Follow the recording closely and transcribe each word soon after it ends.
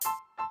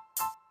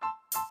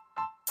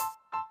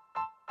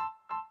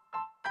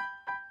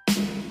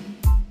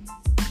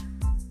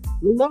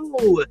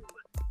Hello.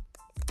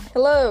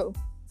 Hello.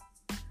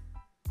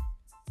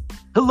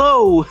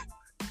 Hello.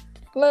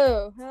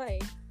 Hello. Hi.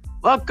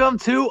 Welcome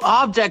to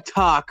Object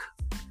Talk.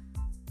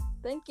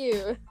 Thank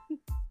you.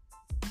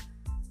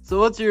 So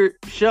what's your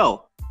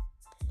show?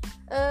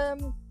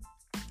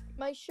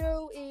 My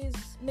show is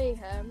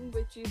Mayhem,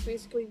 which is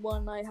basically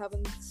one I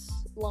haven't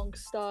long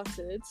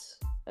started.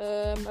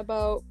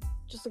 About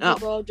just a group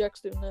of objects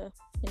doing a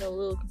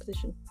little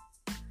competition.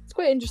 It's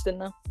quite interesting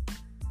now.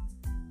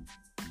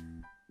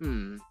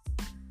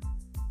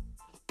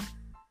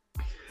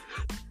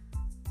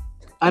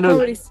 I don't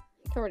know.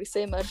 Can't really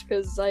say much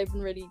because I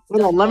haven't really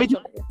Hold on, done let me much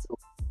on it yet.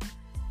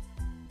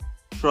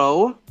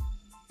 Intro.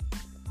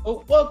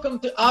 Oh, welcome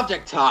to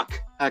Object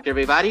Talk. Hi,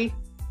 everybody.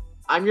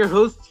 I'm your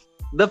host,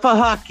 the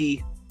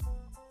Fahaki.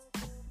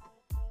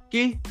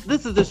 Okay,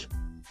 this is the show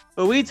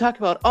where we talk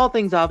about all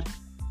things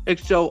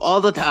object show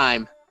all the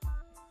time.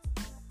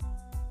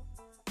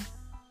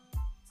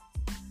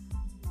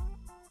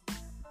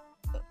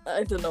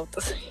 I don't know what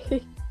to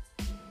say.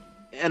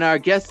 And our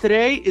guest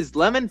today is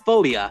Lemon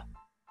Phobia.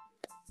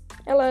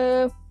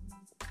 Hello.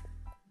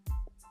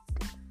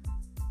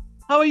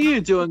 How are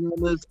you doing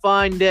on this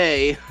fine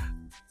day?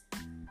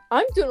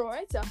 I'm doing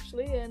alright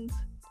actually, and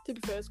to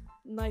be fair, it's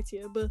night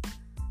here, but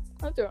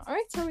I'm doing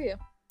alright. How are you?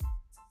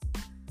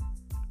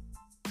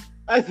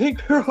 I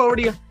think we're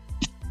already.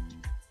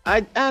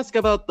 I'd ask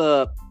about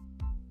the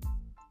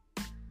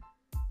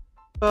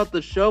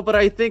show, but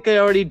I think I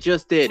already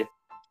just did.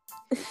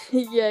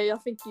 Yeah, I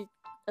think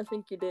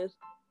you did.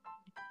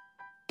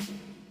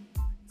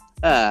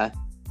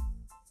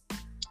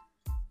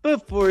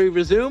 Before we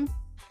resume,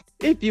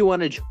 if you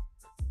want to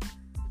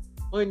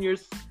join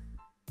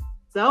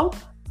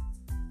yourself,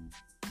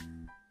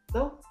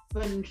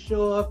 and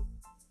show up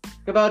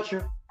about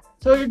your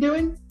show you're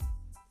doing,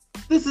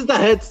 this is the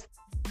heads.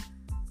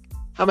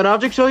 Have an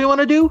object show you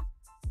want to do?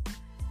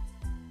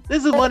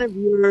 This is one of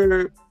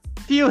your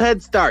few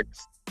head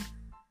starts.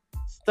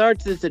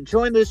 Starts is to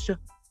join this show.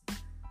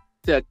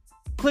 To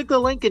click the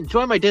link and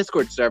join my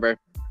Discord server.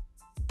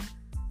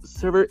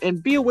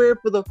 And be aware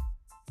for the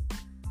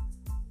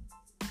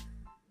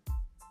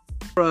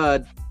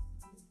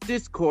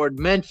Discord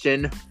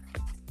mention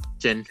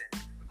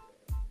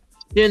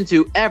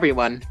into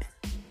everyone.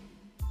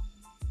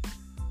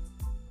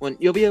 When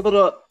you'll be able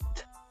to.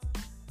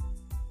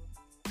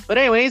 But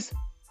anyways,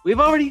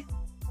 we've already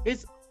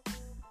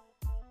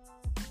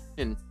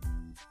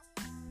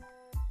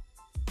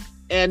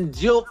and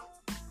you'll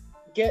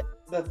get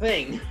the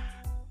thing.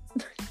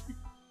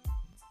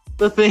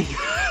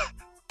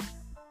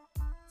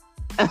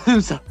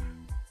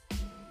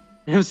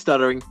 I'm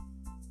stuttering.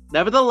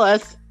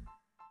 Nevertheless,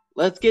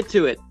 let's get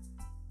to it.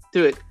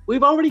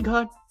 We've already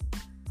gone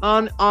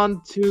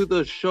on to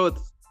the show,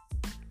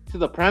 to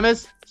the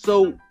premise.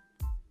 So,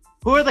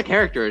 who are the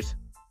characters?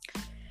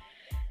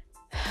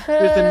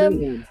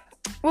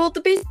 Well,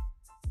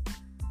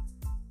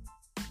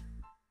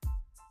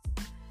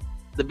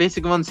 the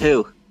basic ones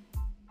who?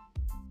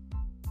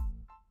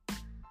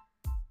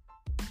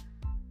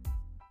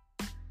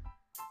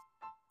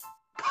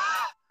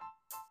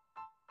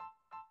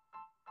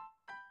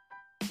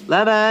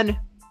 Lemon.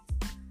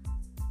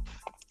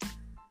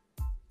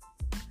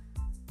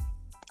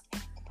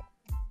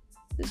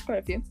 There's quite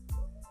a few.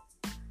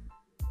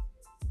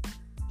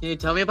 Can you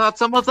tell me about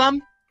some of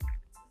them?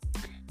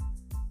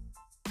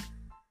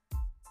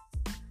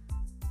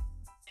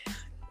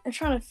 I'm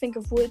trying to think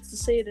of words to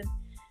say it in.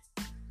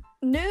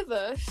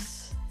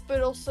 Nervous,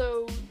 but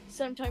also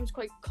sometimes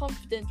quite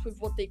confident with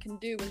what they can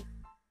do.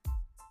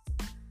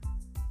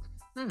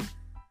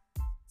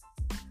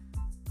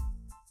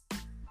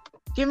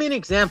 Give me an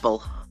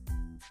example.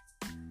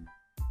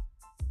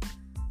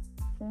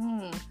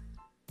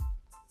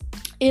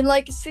 In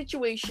like a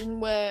situation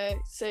where,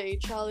 say,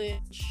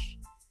 challenge,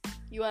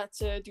 you had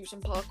to do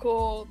some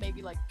parkour,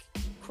 maybe like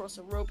cross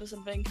a rope or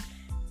something,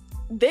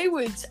 they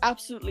would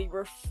absolutely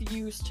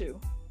refuse to.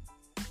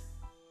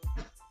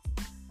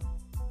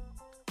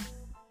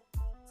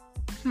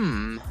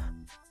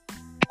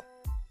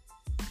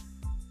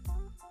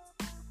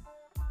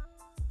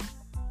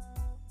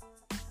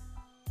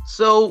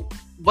 So,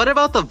 what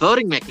about the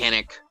voting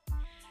mechanic?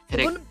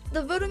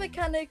 The voting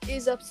mechanic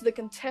is up to the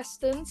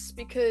contestants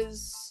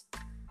because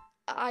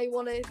I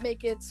want to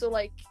make it so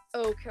like,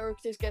 oh,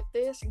 characters get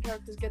this and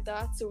characters get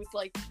that, so it's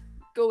like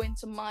go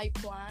into my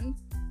plan.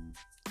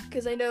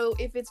 Because I know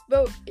if it's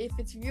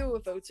viewer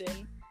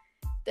voting,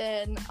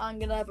 then I'm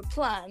gonna have a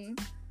plan.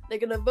 They're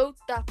gonna vote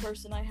that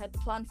person I had the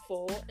plan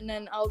for, and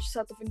then I'll just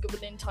have to think of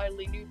an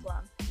entirely new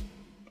plan.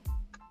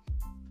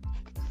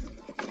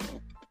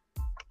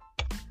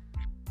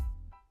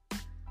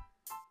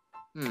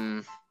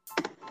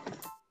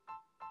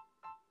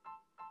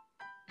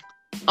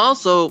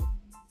 Also,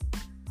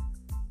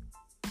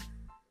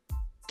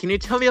 can you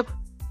tell me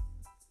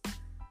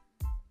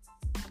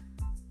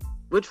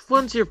which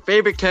one's your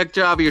favorite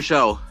character of your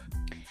show?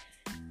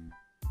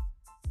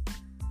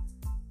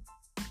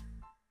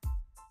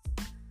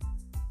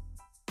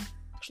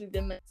 Actually,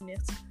 didn't mention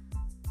it.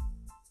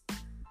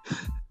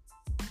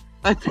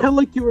 I felt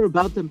like you were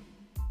about to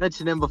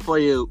mention him before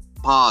you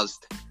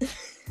paused.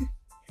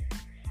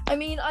 I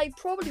mean, I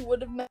probably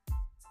would have met.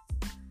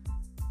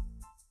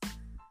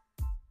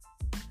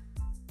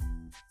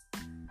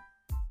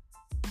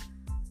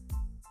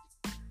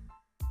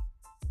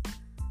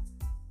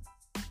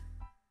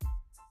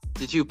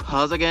 Did you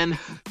pause again?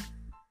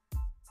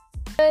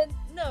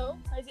 No,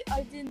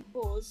 I didn't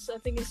pause. I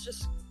think it's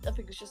just a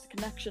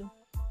connection.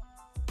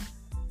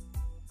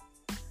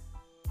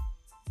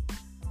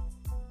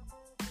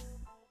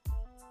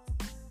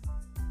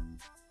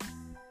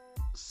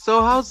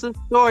 So how's the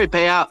story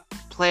play out?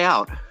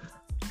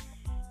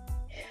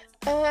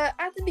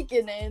 At the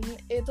beginning,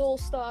 it all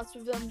starts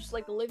with them just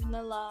like living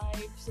their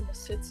lives in a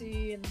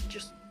city and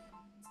just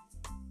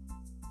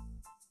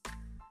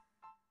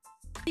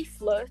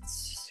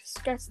leaflets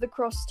scattered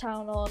across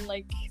town on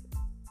like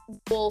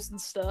walls and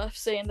stuff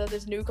saying that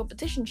there's a new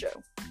competition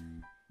show.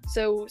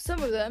 So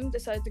some of them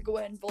decided to go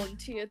in and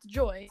volunteer to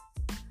join.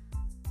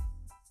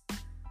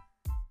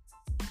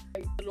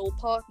 Like, a little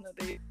partner,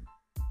 they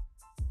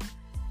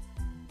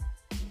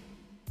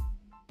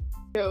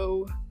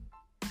show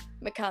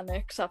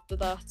mechanics after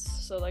that.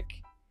 So like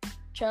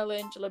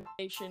challenge,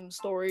 elimination,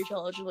 story,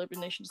 challenge,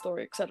 elimination,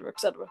 story, etc.,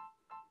 etc.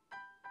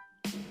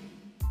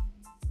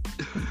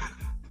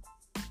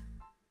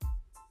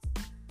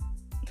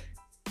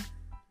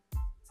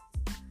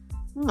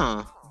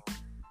 Huh.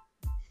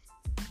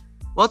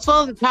 What's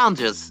one of the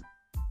challenges?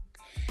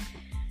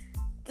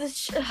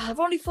 I've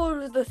only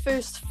followed the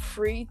first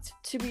three,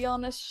 to be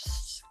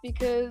honest,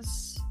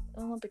 because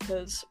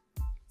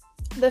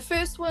the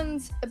first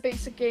one's a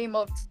basic game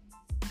of.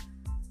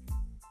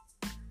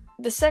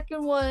 The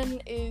second one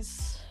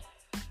is,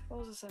 what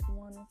was the second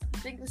one? I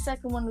think the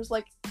second one was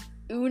like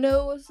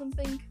Uno or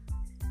something,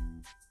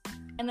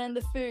 and then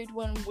the third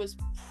one was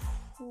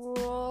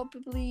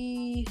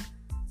probably.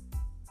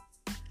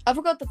 I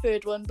forgot the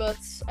third one, but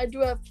I do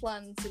have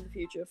plans in the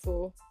future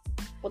for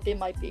what they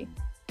might be.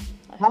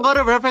 How about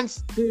a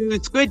reference to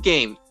Squid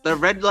Game? The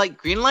red light,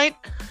 green light?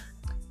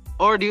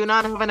 Or do you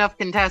not have enough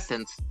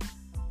contestants?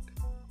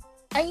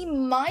 I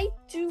might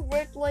do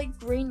red light,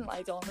 green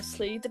light,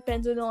 honestly,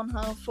 depending on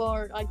how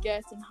far I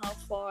get and how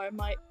far I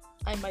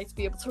might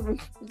be able to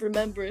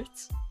remember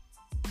it.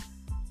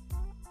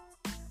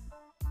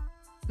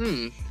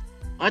 Why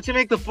don't you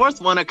make the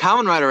fourth one a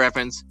Kamen Rider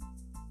reference?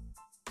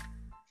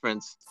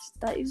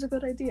 That is a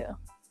good idea.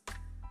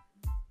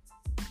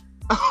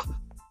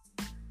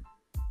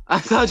 I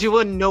thought you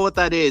wouldn't know what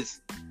that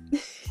is.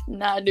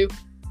 Nah, I do.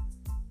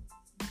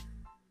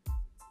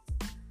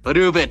 A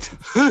little bit.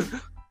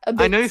 A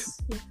bit.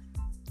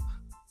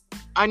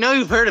 I know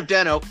you've heard of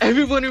Den-O.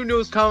 Everyone who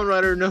knows Kamen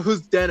Rider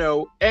knows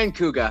Den-O and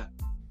Kuga.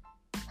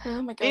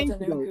 Oh my god, Den-O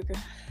and Kuga.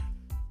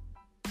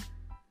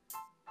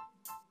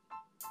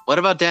 What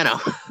about Den-O?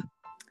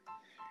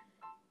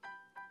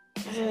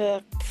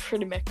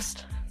 Pretty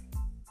mixed.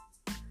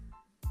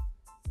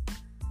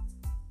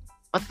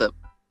 What the?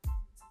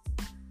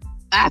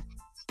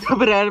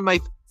 Stop it out of on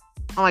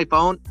my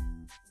phone.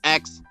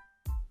 X.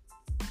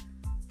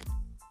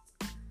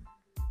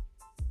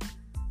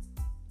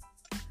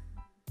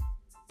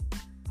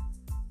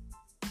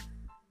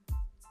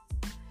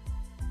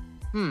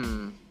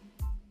 And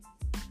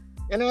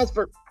as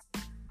for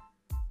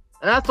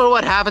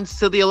what happens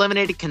to the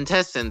eliminated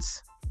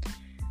contestants.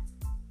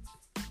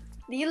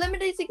 The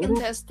eliminated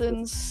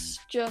contestants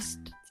just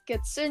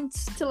get sent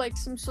to like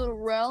some sort of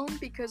realm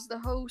because the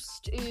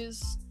host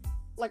is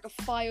like a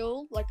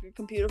file, like a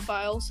computer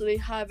file, so they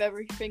have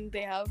everything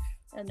they have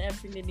and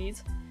everything they need.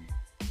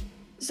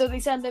 So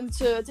they send them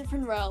to a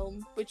different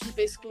realm, which is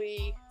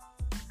basically,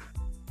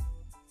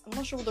 I'm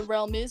not sure what the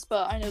realm is,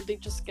 but I know they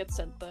just get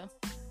sent there.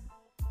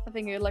 I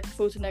think it's like a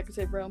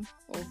photo-negative realm.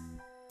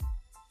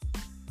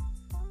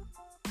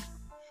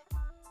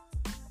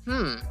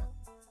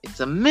 It's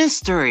a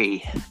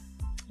mystery.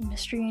 A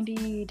mystery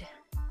indeed.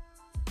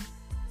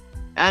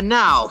 And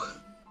now,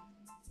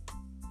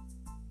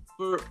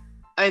 for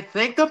I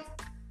think the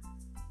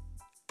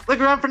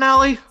grand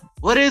finale.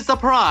 What is the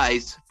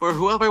prize for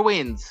whoever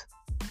wins?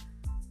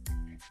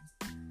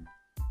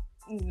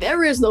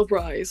 There is no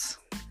prize.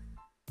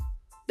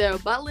 They're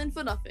battling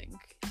for nothing.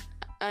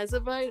 As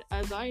I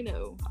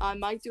know, I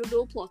might do a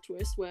little plot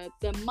twist where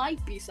there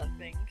might be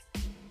something.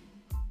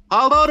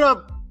 How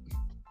about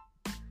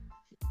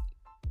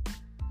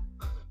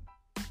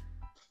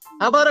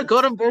a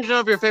golden version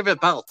of your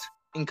favorite belt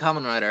in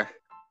Kamen Rider?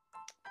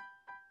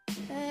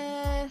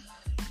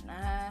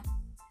 Nah.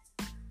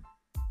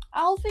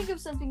 I'll think of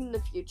something in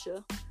the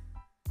future.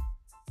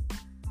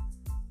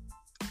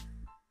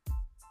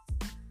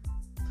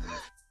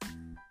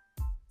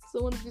 So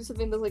I want to do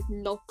something that's like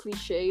not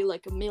cliche,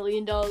 like $1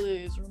 million or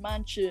a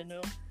mansion,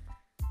 or...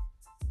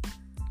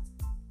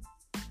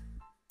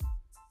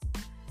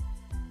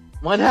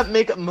 Why not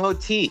make a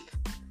motif?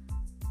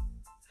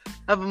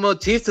 Have a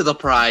motif to the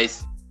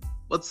prize.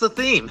 What's the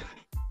theme?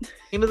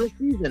 Theme of the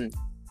season.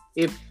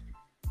 If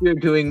you're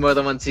doing more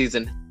than one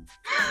season.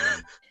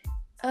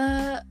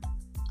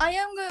 I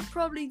am gonna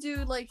probably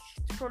do like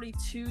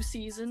 2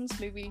 seasons,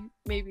 maybe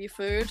a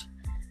third.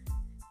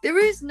 There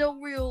is no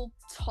real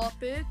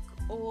topic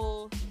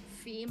or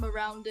theme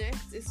around it.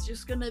 It's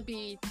just gonna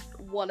be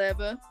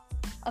whatever.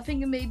 I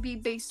think it may be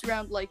based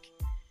around like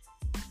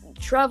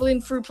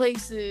traveling through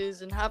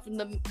places and having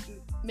them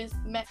mess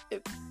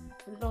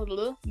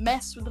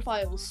with the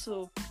files.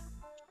 So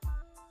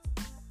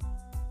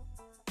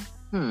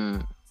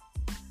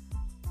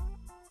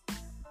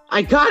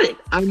I got it.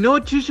 I know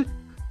what you should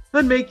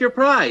make your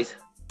prize.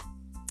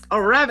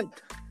 A rabbit.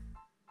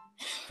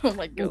 oh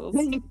my god.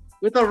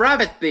 With a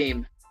rabbit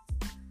theme.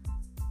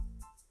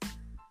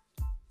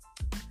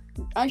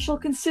 I shall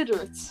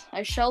consider it.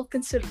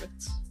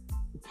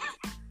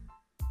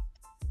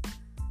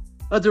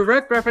 A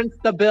direct reference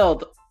to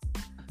Build.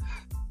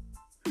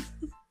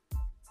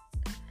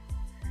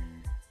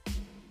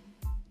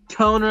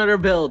 Tone Runner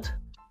Build.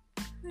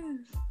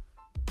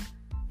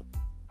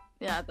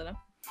 Yeah, I don't know.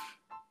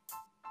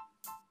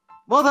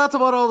 Well, that's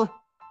about all.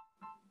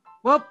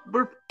 Well,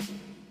 we're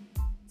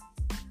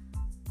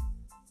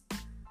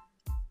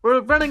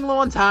running low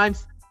on time.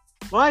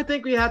 Well, I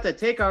think we have to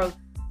take our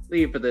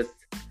leave for this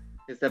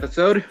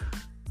episode.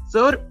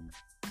 So,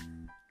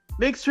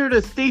 make sure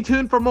to stay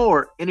tuned for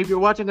more. And if you're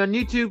watching on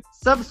YouTube,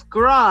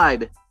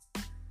 subscribe.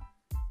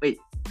 Wait,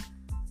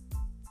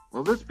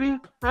 will this be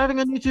arriving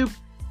on YouTube?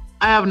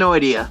 I have no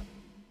idea.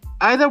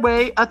 Either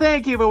way, I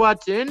thank you for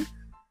watching.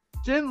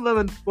 Jin,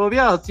 Lemon, Bobia,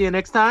 I'll see you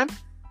next time.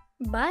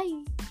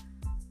 Bye.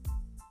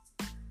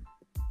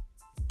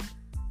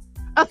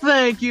 I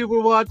thank you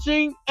for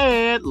watching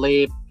and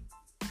leave.